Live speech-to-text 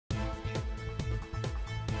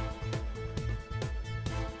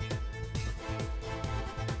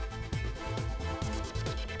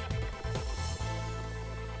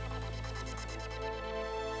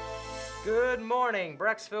Good morning,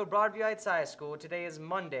 Brecksville Broadview Heights High School. Today is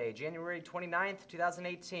Monday, January 29th,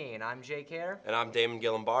 2018. I'm Jake Hare. And I'm Damon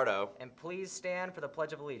Gillimbardo. And please stand for the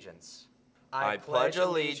Pledge of Allegiance. I pledge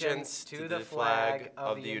allegiance to the flag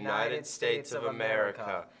of the United States of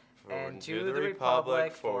America and to the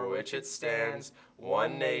republic for which it stands,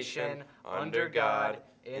 one nation, under God,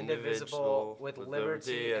 indivisible, with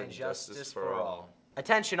liberty and justice for all.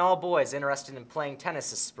 Attention all boys interested in playing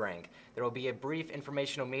tennis this spring. There will be a brief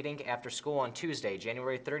informational meeting after school on Tuesday,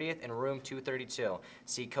 January 30th in room 232.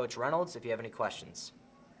 See Coach Reynolds if you have any questions.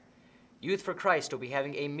 Youth for Christ will be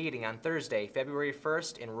having a meeting on Thursday, February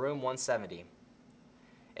 1st in room 170.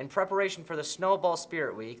 In preparation for the Snowball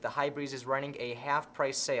Spirit Week, the High Breeze is running a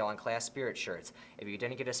half-price sale on class spirit shirts. If you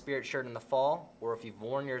didn't get a spirit shirt in the fall, or if you've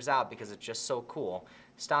worn yours out because it's just so cool,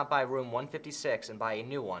 stop by room 156 and buy a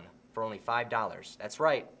new one for only $5. That's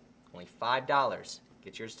right, only $5.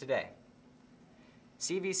 Get yours today.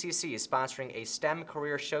 CVCC is sponsoring a STEM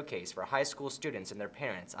Career Showcase for high school students and their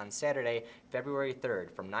parents on Saturday, February 3rd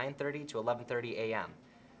from 9:30 to 11:30 a.m.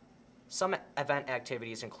 Some event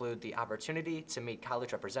activities include the opportunity to meet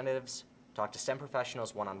college representatives, talk to STEM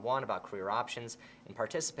professionals one-on-one about career options, and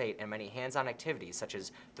participate in many hands-on activities such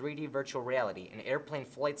as 3D virtual reality and airplane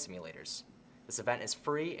flight simulators. This event is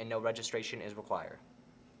free and no registration is required.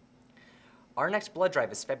 Our next blood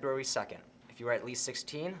drive is February 2nd. If you are at least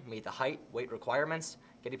 16, meet the height, weight requirements,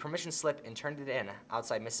 get a permission slip and turn it in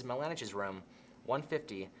outside Mrs. Milanich's room,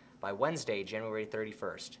 150, by Wednesday, January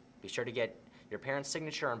 31st. Be sure to get your parents'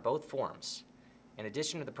 signature on both forms. In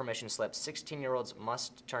addition to the permission slip, 16-year-olds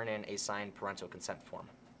must turn in a signed parental consent form.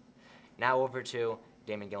 Now over to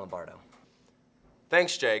Damon Gillimbardo.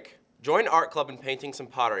 Thanks, Jake. Join Art Club in Paintings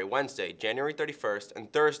and Pottery Wednesday, January 31st,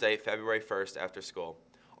 and Thursday, February 1st after school.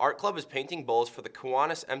 Art Club is painting bowls for the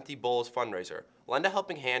Kiwanis Empty Bowls fundraiser. Lend a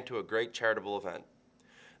helping hand to a great charitable event.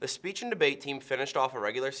 The speech and debate team finished off a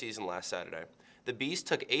regular season last Saturday. The Bees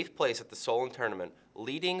took 8th place at the Solon tournament.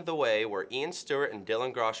 Leading the way were Ian Stewart and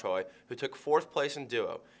Dylan Groshoy, who took 4th place in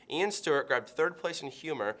duo. Ian Stewart grabbed 3rd place in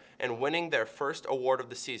humor, and winning their first award of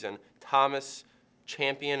the season, Thomas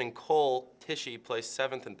Champion and Cole Tishy placed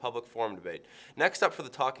 7th in public forum debate. Next up for the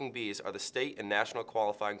Talking Bees are the state and national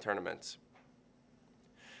qualifying tournaments.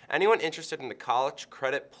 Anyone interested in the College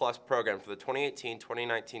Credit Plus program for the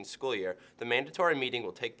 2018-2019 school year, the mandatory meeting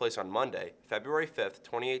will take place on Monday, February 5th,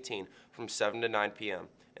 2018, from 7 to 9 p.m.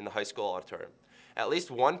 in the high school auditorium. At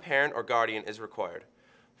least one parent or guardian is required.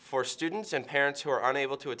 For students and parents who are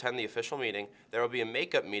unable to attend the official meeting, there will be a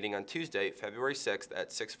makeup meeting on Tuesday, February 6th at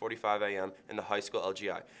 6:45 a.m. in the high school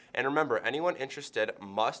LGI. And remember, anyone interested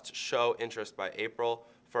must show interest by April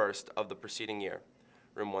 1st of the preceding year,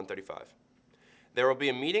 room 135. There will be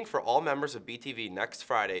a meeting for all members of BTV next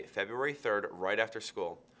Friday, February 3rd, right after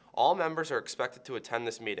school. All members are expected to attend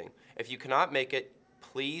this meeting. If you cannot make it,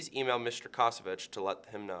 please email Mr. Kosovich to let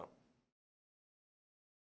him know.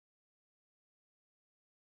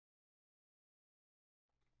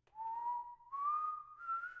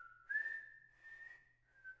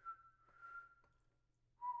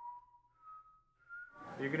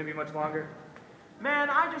 Are you going to be much longer? Man,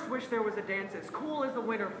 I just wish there was a dance as cool as the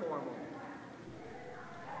winter formal.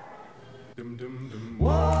 Whoa,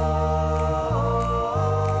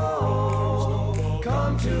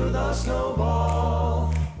 come to the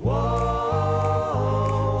snowball. Whoa,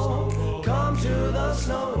 come to the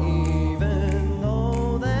snow. Even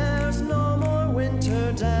though there's no more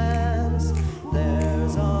winter dance,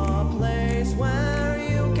 there's a place where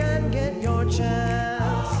you can get your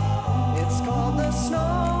chance. It's called the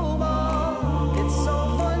snowball. It's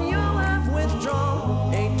so fun you'll have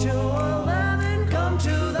withdrawn. 8 to 11, come to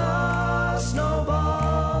the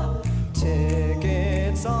snowball.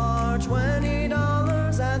 Tickets are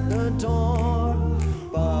 $20 at the door.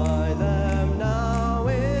 Buy them now,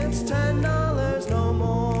 it's $10, no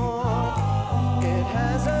more. It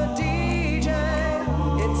has a DJ,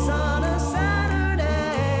 it's on a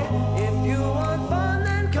Saturday. If you want fun,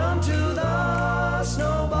 then come to the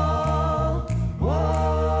snowball. Whoa,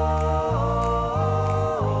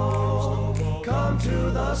 come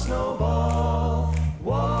to the snowball.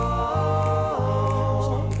 Whoa,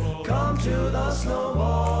 come to the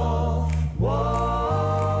snowball. Whoa,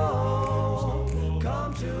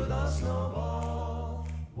 come to the snowball.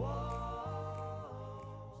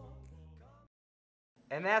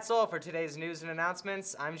 And that's all for today's news and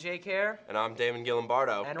announcements. I'm Jake Hare. And I'm Damon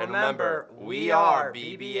Gillimbardo. And remember, we are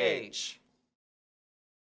BBH.